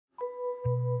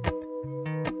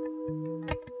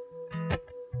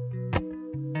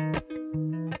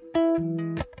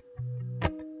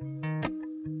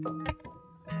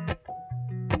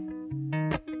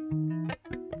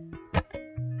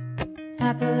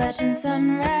Appalachian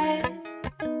sunrise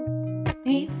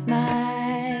meets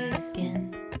my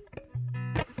skin.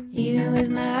 Even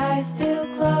with my eyes still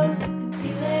closed, I can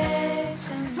feel it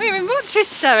coming. We're in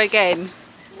Rochester again.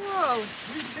 Whoa.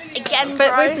 Again,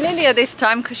 but with Lilia this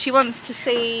time because she wants to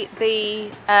see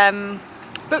the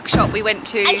bookshop we went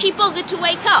to. And she bothered to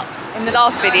wake up. In the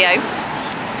last video.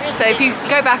 So if you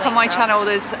go back on my channel,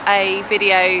 there's a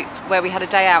video where we had a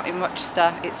day out in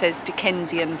Rochester. It says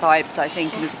Dickensian vibes, I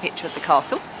think, and there's a picture of the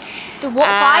castle. The what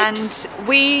vibes?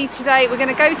 And today we're going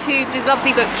to go to this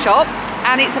lovely bookshop,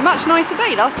 and it's a much nicer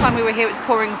day. Last time we were here it was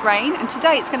pouring rain, and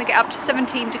today it's going to get up to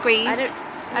 17 degrees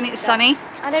and it's sunny.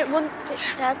 I don't want it,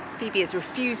 Dad. Phoebe is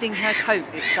refusing her coat,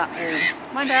 it's that warm.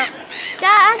 Mind out.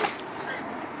 Dad!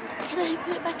 Can I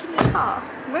put it back in the car?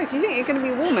 Well, if you think you're going to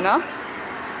be warm enough.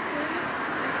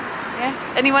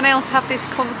 Yeah. Anyone else have this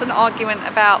constant argument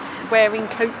about wearing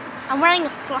coats? I'm wearing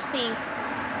a fluffy...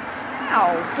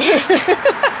 Ow.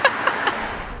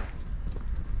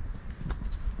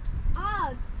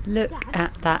 Look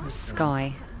at that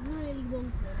sky.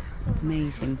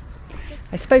 Amazing.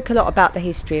 I spoke a lot about the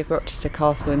history of Rochester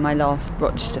Castle in my last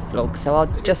Rochester vlog, so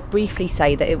I'll just briefly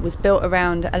say that it was built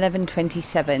around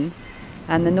 1127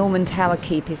 and the Norman Tower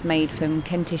Keep is made from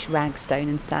Kentish ragstone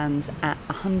and stands at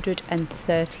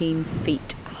 113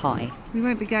 feet high. We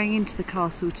won't be going into the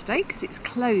castle today because it's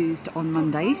closed on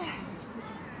Mondays,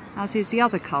 as is the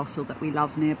other castle that we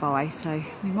love nearby, so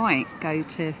we might go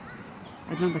to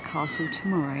another castle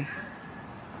tomorrow.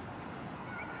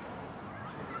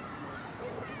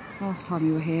 Last time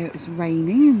we were here it was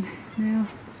raining, and now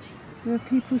there are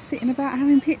people sitting about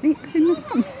having picnics in the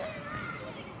sun.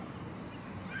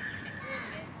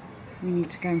 We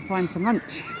need to go and find some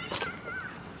lunch.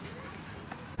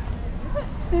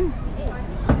 Can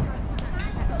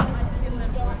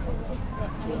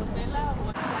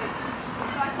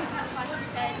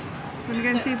we go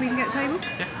and see if we can get a table?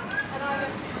 Yeah.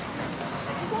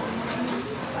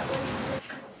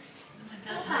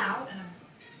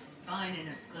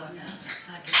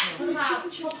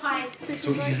 This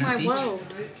is like my world.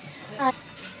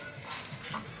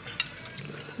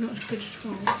 Not as good as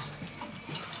France.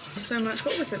 So much.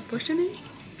 What was it? Brittany?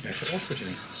 Yes, it was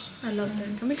Brittany. I loved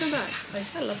it. Can we come back?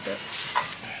 Please? I loved it.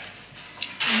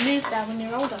 Move there when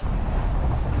you're older.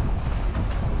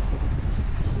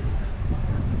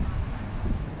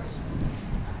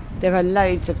 There are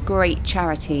loads of great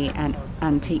charity and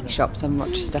antique shops on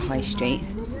Rochester High Street.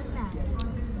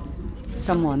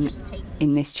 Someone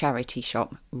in this charity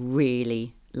shop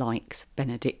really likes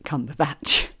Benedict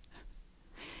Cumberbatch.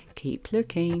 Keep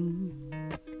looking.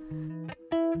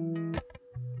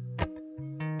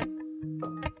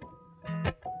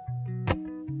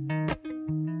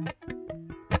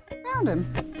 Found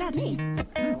him. Daddy.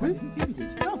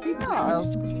 Oh,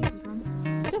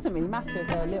 it doesn't really matter if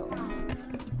they're little.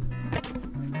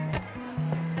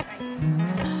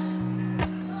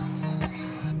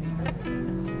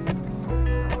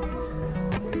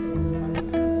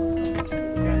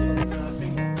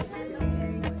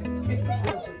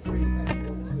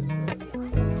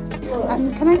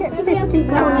 Can I get 50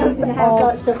 grams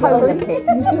of polar pits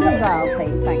as well,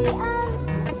 please? Thank you.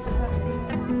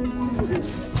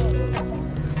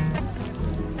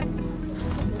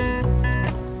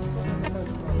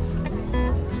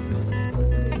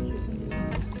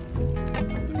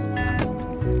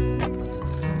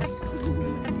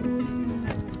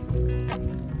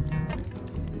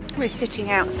 We're sitting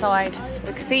outside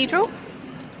the cathedral,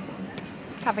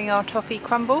 having our toffee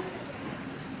crumble.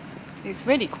 It's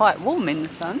really quite warm in the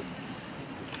sun.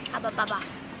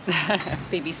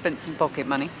 Phoebe spent some pocket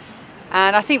money.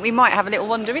 And I think we might have a little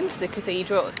wander into the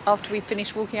cathedral after we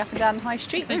finish walking up and down the high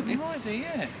street, don't we? We might do,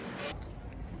 yeah.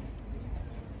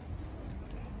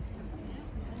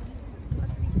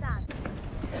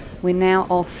 We're now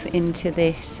off into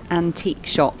this antique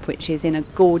shop, which is in a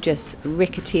gorgeous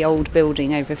rickety old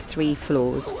building over 3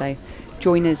 floors. So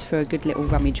join us for a good little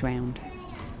rummage round.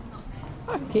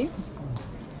 That's cute.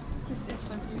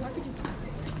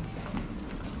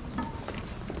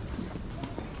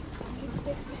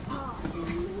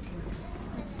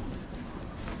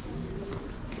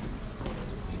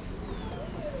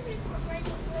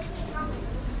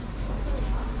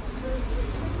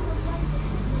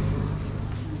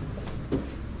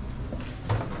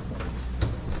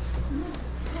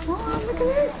 Oh, look at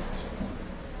this.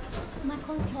 It's my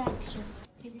whole collection.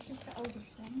 Okay, this is the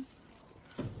oldest one.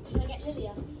 Should I get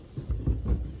Lilia?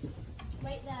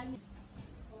 Wait there.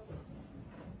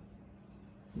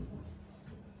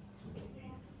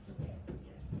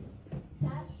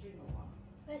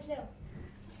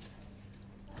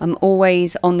 I'm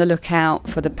always on the lookout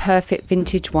for the perfect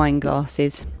vintage wine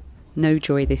glasses. No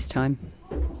joy this time.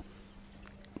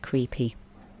 Creepy.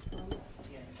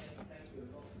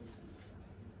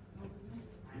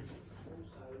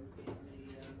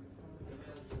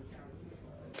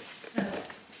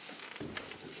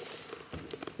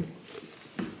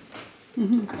 Are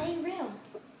they real?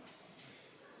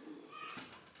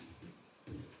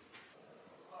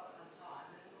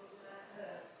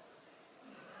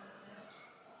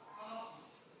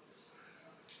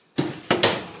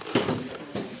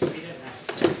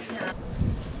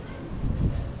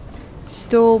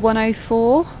 Store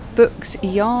 104, books,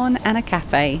 yarn and a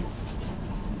cafe.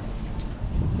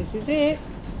 This is it.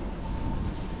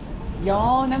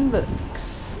 Yarn and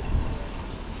books.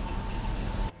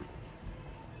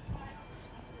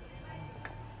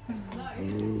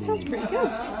 Sounds pretty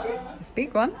good. It's a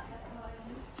big one.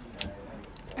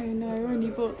 I know, I only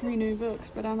bought 3 new books,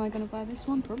 but am I going to buy this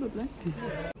one? Probably.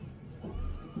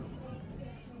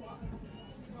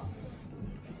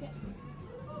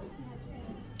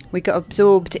 We got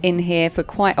absorbed in here for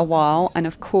quite a while, and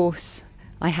of course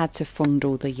I had to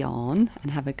fondle the yarn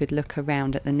and have a good look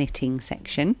around at the knitting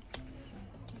section.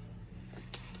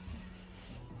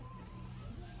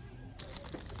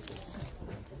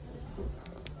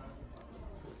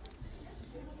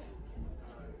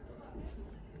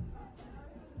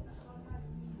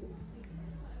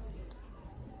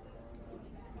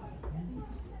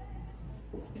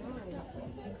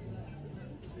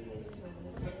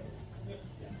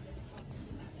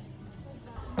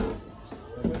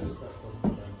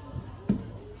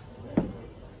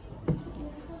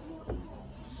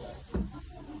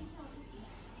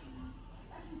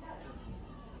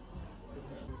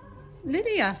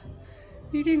 Lydia,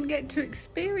 you didn't get to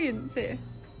experience it.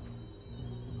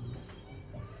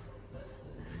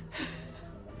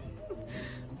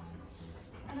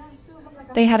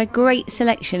 They had a great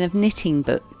selection of knitting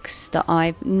books that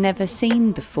I've never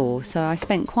seen before, so I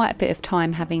spent quite a bit of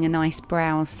time having a nice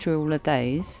browse through all of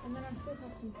those.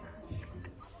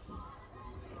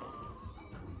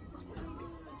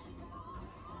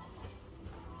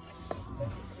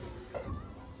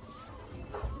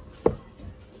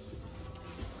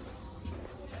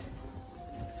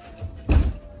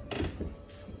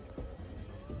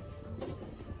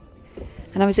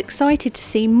 And I was excited to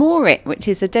see More It, which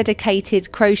is a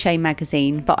dedicated crochet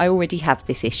magazine, but I already have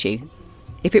this issue.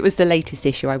 If it was the latest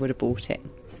issue, I would have bought it.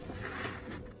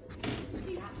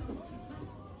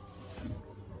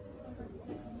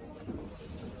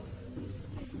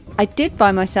 I did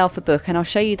buy myself a book, and I'll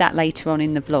show you that later on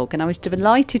in the vlog, and I was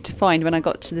delighted to find when I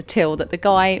got to the till that the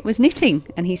guy was knitting,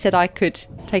 and he said I could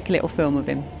take a little film of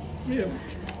him. Yeah.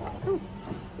 Oh.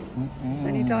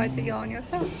 And you dyed the yarn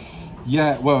yourself?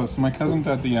 Yeah, well, so my cousin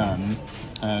dyed the yarn,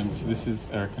 so this is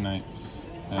Erica Knight's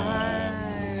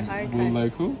wool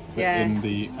local, but in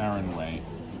the Aran way.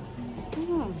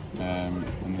 Oh. And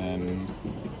then,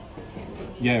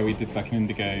 yeah, we did like an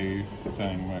indigo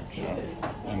dyeing workshop,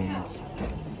 and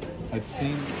I'd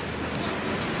seen...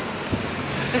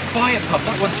 Let's buy a pub,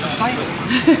 that one's for sale.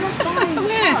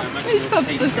 Yeah, whose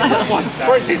pub's for sale?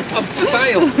 Or it says pub for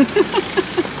sale.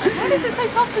 Why does it say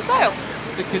pub for sale?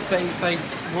 Because they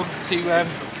want to...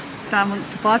 Dan wants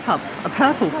to buy a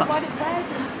purple pub. Right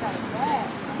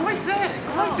there,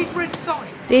 quite a big red sign.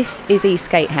 This is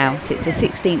Eastgate House. It's a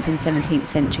 16th and 17th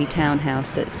century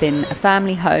townhouse that's been a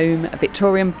family home, a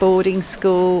Victorian boarding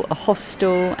school, a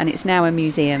hostel, and it's now a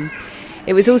museum.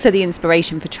 It was also the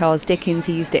inspiration for Charles Dickens.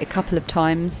 He used it a couple of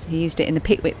times. He used it in the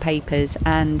Pickwick Papers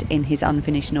and in his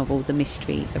unfinished novel, The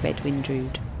Mystery of Edwin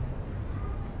Drood.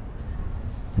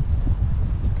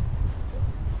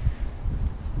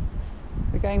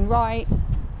 We're going right.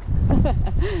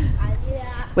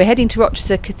 We're heading to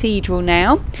Rochester Cathedral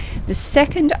now, the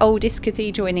second oldest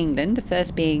cathedral in England, the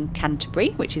first being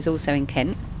Canterbury, which is also in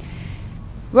Kent.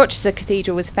 Rochester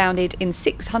Cathedral was founded in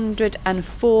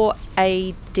 604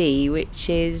 AD, which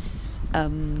is a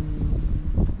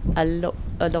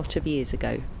lot of years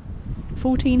ago.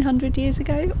 1400 years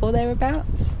ago or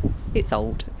thereabouts. It's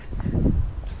old.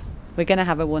 We're going to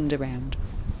have a wander round.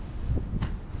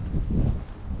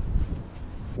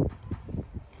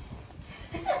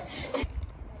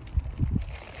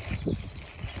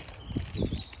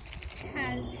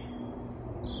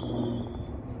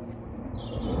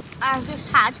 I've just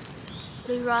had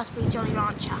blue raspberry Jolly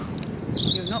Rancher.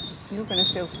 You're going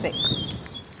to feel sick.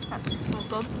 That's not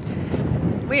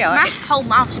good. We are. My whole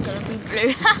mouth's going to be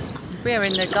blue. We're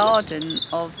in the garden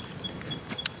of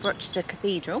Rochester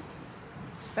Cathedral.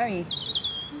 It's a very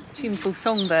tuneful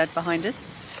songbird behind us.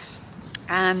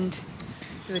 And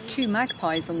there are 2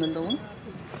 magpies on the lawn.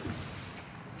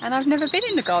 And I've never been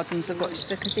in the gardens of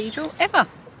Rochester Cathedral, ever.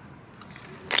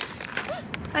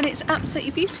 And it's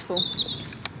absolutely beautiful.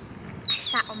 I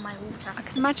sat on my water. I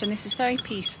can imagine this is very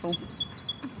peaceful.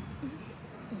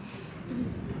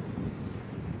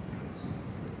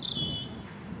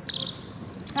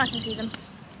 I can see them.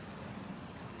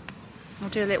 I'll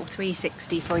do a little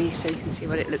 360 for you so you can see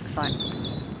what it looks like.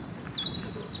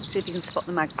 See if you can spot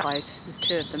the magpies. There's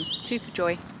 2 of them. 2 for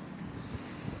Joy.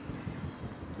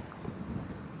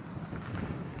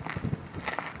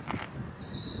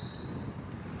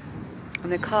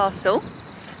 And the castle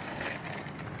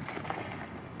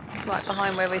is right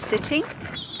behind where we're sitting.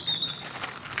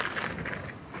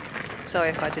 Sorry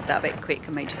if I did that a bit quick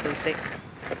and made you feel sick.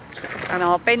 And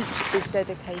our bench is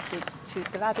dedicated to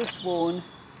Gladys Warne,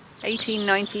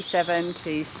 1897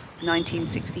 to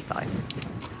 1965.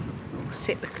 We'll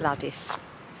sit with Gladys.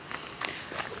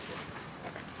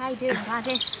 How you doing,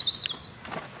 Gladys?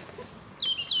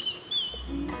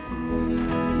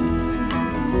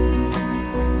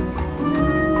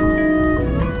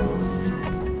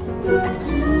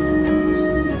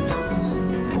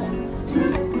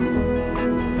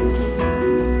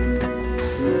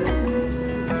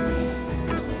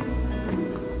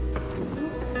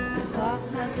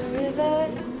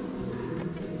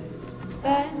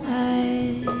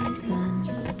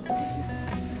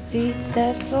 Feet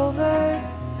step over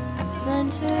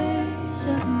splinters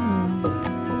of the moon.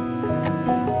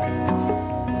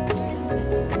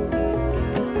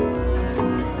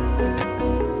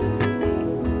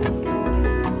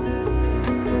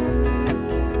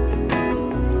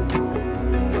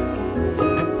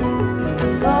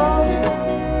 Golden,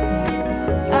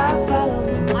 I follow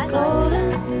golden,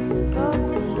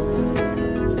 golden,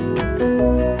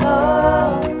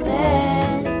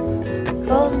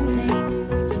 golden things.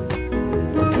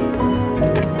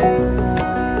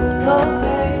 Gold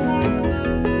birds,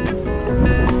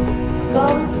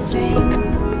 gold string,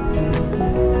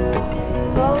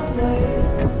 gold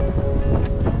words.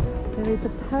 There is a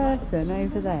person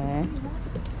over there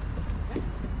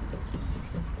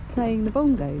playing the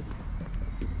bongos.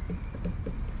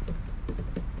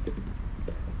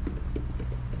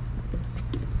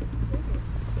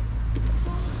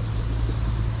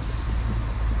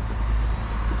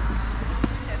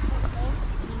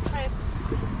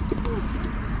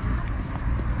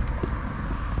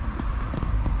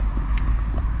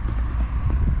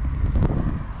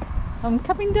 I'm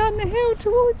coming down the hill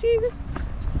towards you.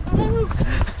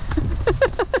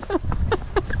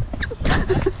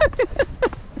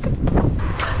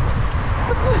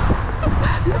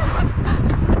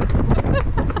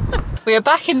 We are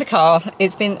back in the car.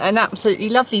 It's been an absolutely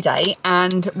lovely day,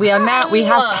 and we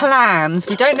have plans.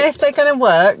 We don't know if they're going to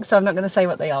work, so I'm not going to say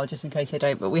what they are just in case they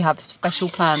don't, but we have special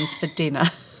plans for dinner.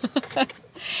 And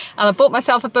I bought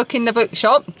myself a book in the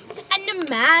bookshop. And the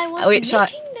man was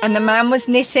knitting. And the man was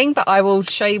knitting, but I will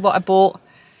show you what I bought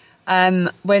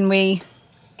when we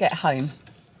get home.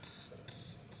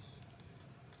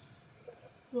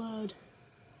 Word.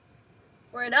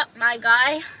 Word up, my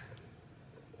guy.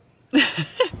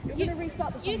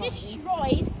 You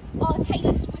destroyed our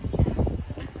Taylor Swift channel.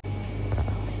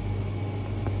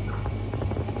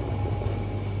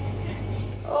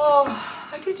 Oh,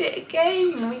 I did it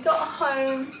again. We got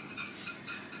home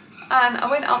and I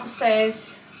went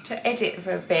upstairs to edit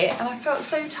for a bit, and I felt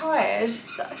so tired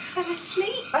that I fell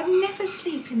asleep. I never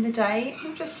sleep in the day.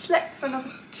 I just slept for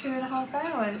another 2.5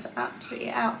 hours,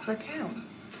 absolutely out for the count.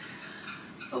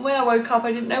 And when I woke up,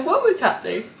 I didn't know what was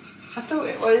happening. I thought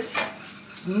it was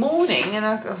morning, and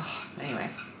anyway.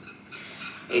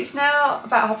 It's now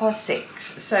about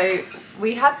 6:30, so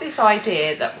we had this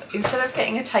idea that instead of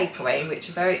getting a takeaway, which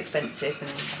are very expensive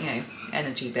and, you know,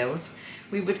 energy bills,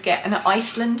 we would get an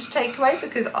Iceland takeaway,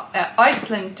 because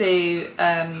Iceland do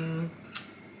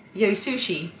yo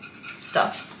sushi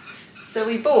stuff. So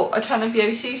we bought a ton of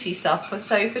yo sushi stuff.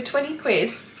 So for 20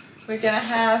 quid, we're going to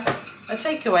have a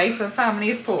takeaway for a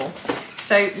family of 4.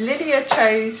 So Lydia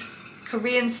chose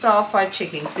Korean style fried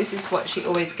chicken, because this is what she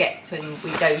always gets when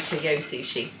we go to yo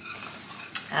sushi.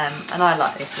 And I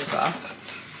like this as well.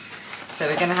 So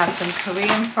we're going to have some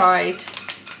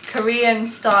Korean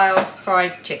style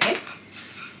fried chicken.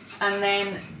 And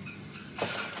then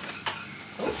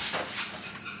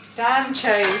Dan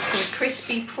chose some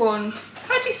crispy prawn.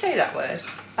 How do you say that word?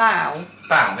 Bao.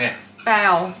 Bao, yeah.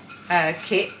 Bao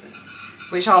kit,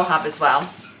 which I'll have as well.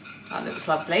 That looks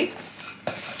lovely.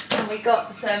 And we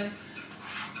got some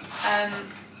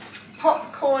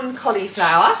popcorn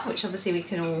cauliflower, which obviously we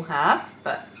can all have,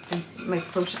 but most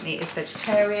importantly it's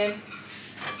vegetarian.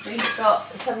 We've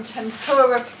got some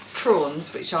tempura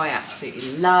prawns, which I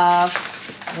absolutely love.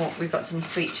 We've got some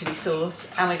sweet chilli sauce,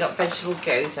 and we've got vegetable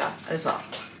gyoza as well.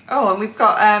 Oh, and we've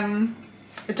got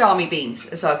edamame beans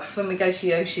as well, because when we go to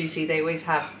Yoshushi, they always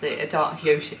have the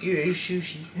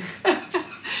Yoshushi.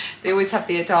 They always have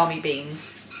the edamame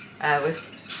beans with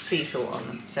sea salt on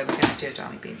them, so we're going to do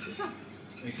edamame beans as well.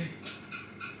 Okay.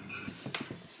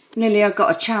 Lily, I got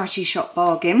a charity shop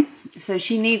bargain. So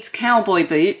she needs cowboy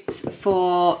boots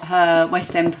for her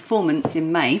West End performance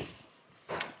in May.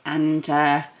 And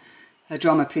her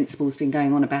drama principal's been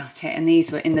going on about it. And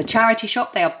these were in the charity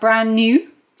shop. They are brand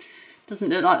new. Doesn't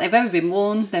look like they've ever been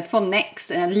worn. They're from Next,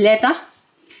 leather.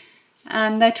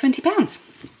 And they're £20.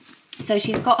 So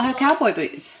she's got her cowboy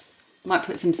boots. Might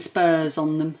put some spurs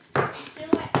on them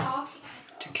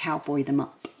to cowboy them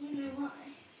up.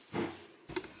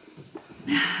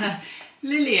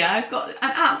 Lilia got an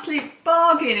absolute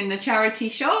bargain in the charity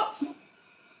shop.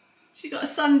 She got a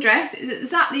sundress. It's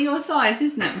exactly your size,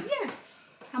 isn't it? Yeah.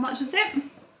 How much was it?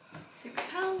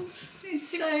 £6. It's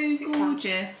so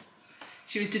gorgeous.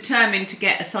 She was determined to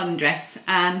get a sundress,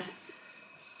 and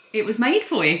it was made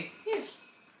for you. Yes.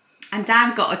 And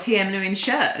Dad got a TM Lewin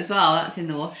shirt as well. That's in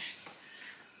the wash.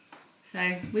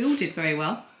 So we all did very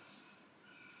well.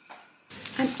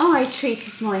 And I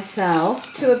treated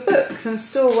myself to a book from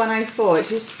Store 104,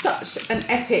 which is such an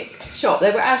epic shop.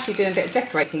 They were actually doing a bit of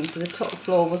decorating, so the top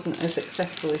floor wasn't as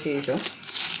accessible as usual.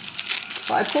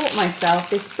 But I bought myself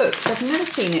this book, so I've never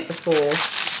seen it before,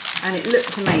 and it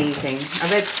looked amazing. I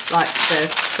read like the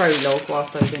prologue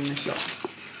whilst I was in the shop.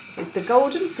 It's The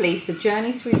Golden Fleece, A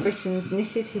Journey Through Britain's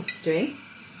Knitted History.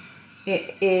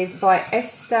 It is by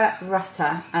Esther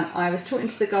Rutter, and I was talking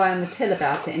to the guy on the till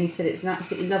about it, and he said it's an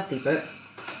absolutely lovely book.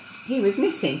 He was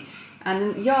knitting,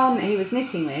 and the yarn that he was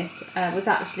knitting with was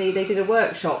actually, they did a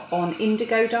workshop on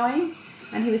indigo dyeing,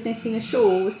 and he was knitting a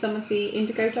shawl with some of the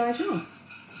indigo dyed yarn.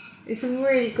 It's a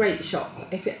really great shop.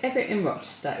 If you're ever in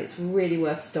Rochester, it's really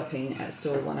worth stopping at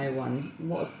Store 101.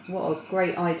 What a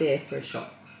great idea for a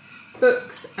shop.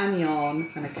 Books and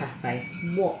yarn and a cafe.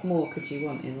 What more could you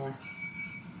want in life?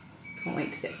 Can't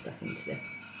wait to get stuck into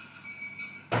this.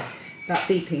 That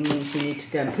beeping means we need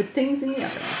to go and put things in the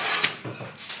oven.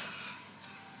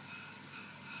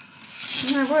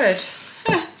 My word.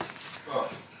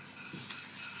 What?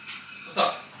 What's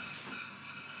up?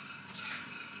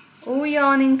 All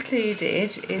yarn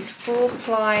included is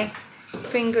 4-ply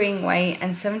fingering weight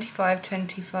and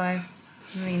 75/25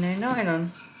 merino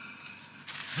nylon.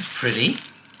 That's pretty.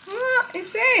 What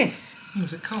is this? It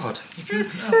was a card.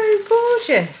 It's so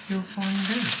gorgeous. You'll find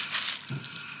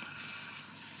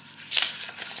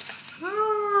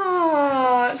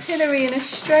Oh, it's Hilary in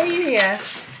Australia.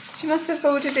 She must have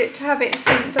ordered it to have it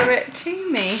sent direct to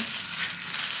me.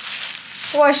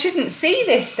 Oh, I shouldn't see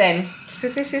this then,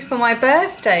 because this is for my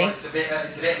birthday. Well, it's a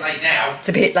bit late now. It's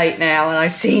a bit late now and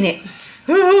I've seen it.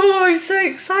 Oh, I'm so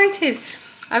excited.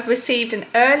 I've received an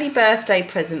early birthday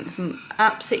present from an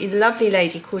absolutely lovely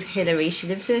lady called Hilary. She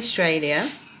lives in Australia.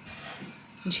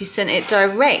 And she sent it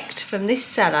direct from this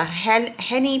seller,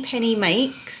 Henny Penny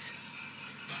Makes.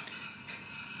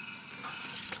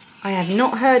 I have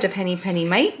not heard of Henny Penny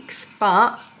Makes,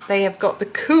 but they have got the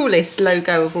coolest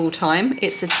logo of all time.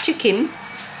 It's a chicken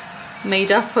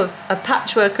made up of a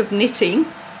patchwork of knitting.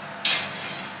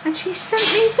 And she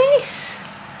sent me this.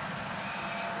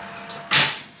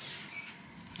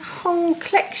 A whole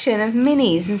collection of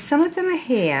minis, and some of them are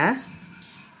here.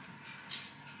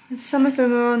 And some of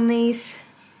them are on these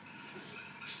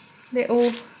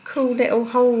little cool little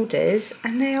holders,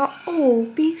 and they are all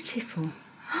beautiful.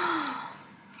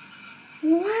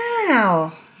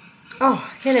 Wow!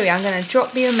 Oh, Hilary, I'm going to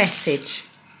drop you a message.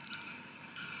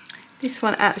 This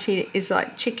one actually is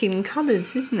like chicken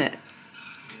colours, isn't it?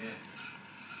 Yeah.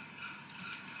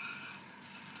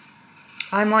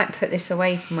 I might put this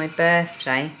away for my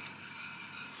birthday.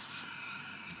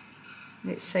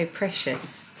 It's so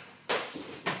precious.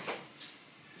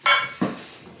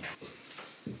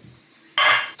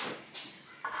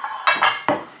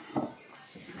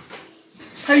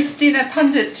 Post-dinner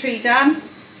punditry, Dan.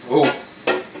 Oh.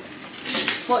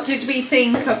 What did we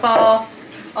think of our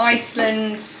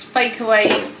Iceland fake-away,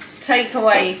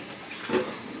 takeaway?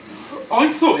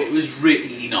 I thought it was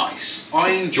really nice. I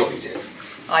enjoyed it.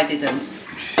 I didn't.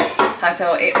 I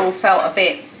thought it all felt a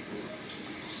bit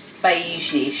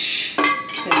beige-ish,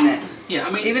 didn't it? Yeah,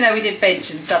 I mean, Even though we did veg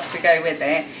and stuff to go with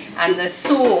it, and the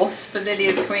sauce for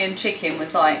Lilia's Korean chicken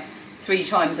was like 3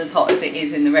 times as hot as it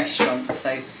is in the restaurant.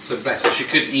 So bless her, she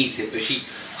couldn't eat it, but she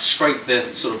scraped the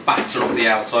sort of batter off the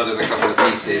outside of a couple of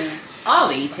pieces. Yeah.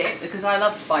 I'll eat it because I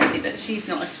love spicy, but she's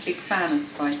not a big fan of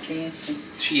spicy, is she?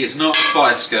 She is not a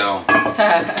spice girl.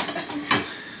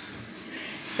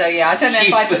 So yeah, I don't know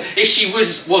if she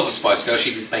was a Spice Girl,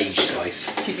 she'd be beige Spice.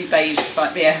 She'd be beige,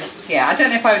 but yeah. I don't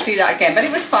know if I would do that again, but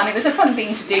it was fun. It was a fun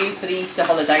thing to do for the Easter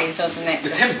holidays, wasn't it? The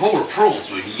tempura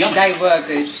prawns were yummy. They were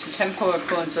good. The tempura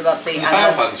prawns were lovely, and the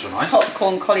bao buns were nice.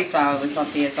 Popcorn cauliflower was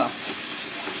lovely as well.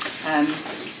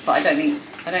 But I don't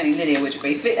think Lydia would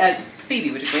agree.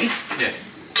 Phoebe would agree. Yeah.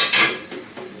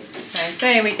 So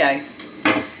there we go.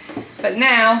 But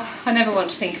now I never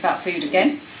want to think about food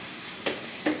again.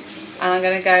 And I'm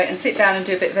going to go and sit down and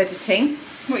do a bit of editing.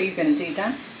 What are you going to do,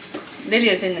 Dan?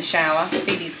 Lydia's in the shower.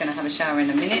 Phoebe's going to have a shower in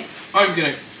a minute.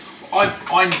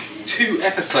 I'm 2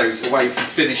 episodes away from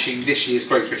finishing this year's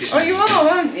Great British Baking. Oh, you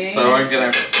are, aren't you? So I'm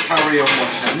going to carry on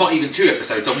watching. I'm not even 2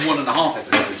 episodes. I'm 1.5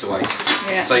 episodes away.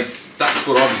 Yeah. So that's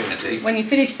what I'm going to do. When you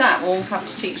finish that, we'll have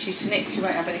to teach you to knit. You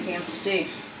won't have anything else to do.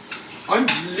 I'm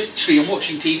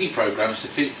watching TV programmes to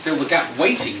fill the gap,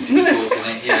 waiting to be taught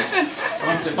in it. You know,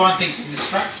 I have to find things to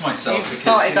distract myself. You've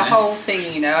started a whole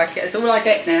thing, you know. That's all I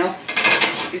get now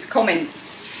is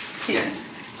comments. Yeah.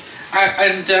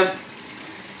 And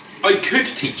I could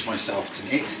teach myself to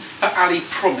knit, but Ali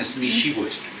promised me she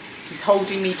would. She's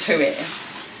holding me to it.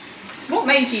 What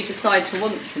made you decide to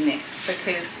want to knit?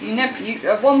 Because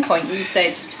at one point you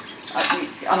said,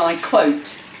 and I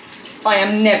quote, "I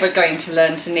am never going to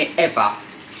learn to knit ever."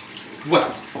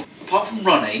 Well, apart from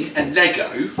running and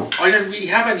Lego, I don't really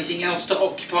have anything else to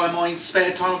occupy my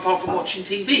spare time apart from watching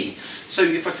TV. So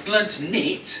if I could learn to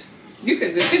knit... The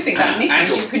good thing about knitting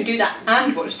is you can do that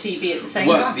and watch TV at the same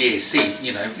time. Well, yeah, see,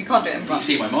 you know... You can't do it in front. You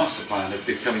see my master plan of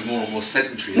becoming more and more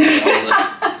sedentary as I get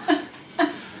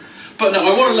older. But no,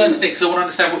 I want to learn to knit because I want to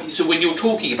understand what... So when you're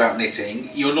talking about knitting,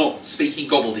 you're not speaking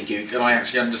gobbledygook and I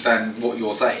actually understand what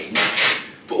you're saying.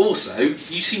 But also,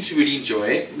 you seem to really enjoy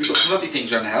it. We've got some lovely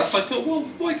things around the house. I thought, well,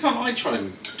 why can't I try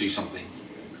and do something?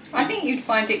 I think you'd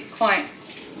find it quite...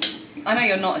 I know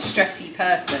you're not a stressy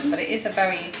person, but it is a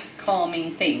very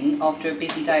calming thing after a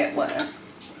busy day at work.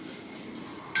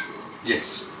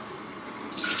 Yes.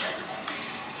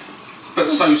 But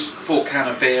so's 4 cans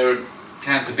of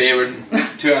beer and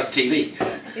 2 hours of TV.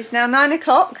 It's now 9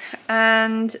 o'clock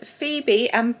and Phoebe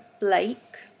and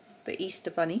Blake, the Easter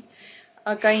bunny,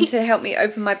 are going to help me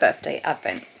open my birthday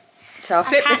advent. So I'll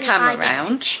flip the camera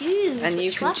around and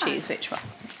you can choose which one.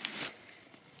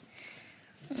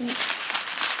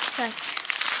 So,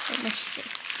 let me see.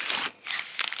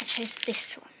 I chose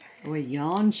this one. Oh, a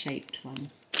yarn-shaped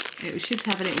one. It should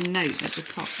have a little note at the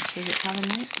top. Does it have a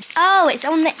note? Oh, it's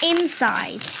on the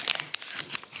inside.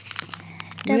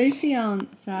 What is the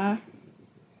answer?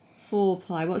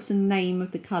 4-ply. What's the name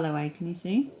of the colourway? Can you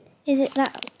see? Is it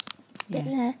that bit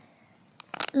there?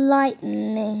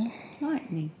 Lightning.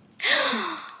 Lightning.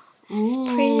 That's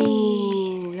pretty.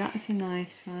 Ooh, that's a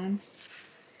nice one.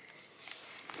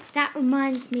 That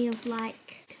reminds me of,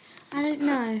 like, I don't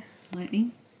know.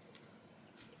 Lightning?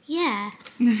 Yeah,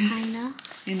 kinda.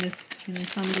 In the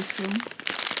thunderstorm.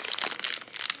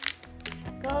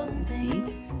 Golden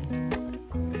things,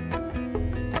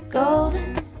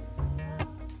 golden.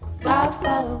 I'll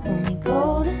follow only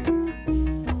golden.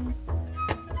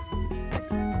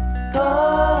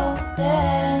 Golden.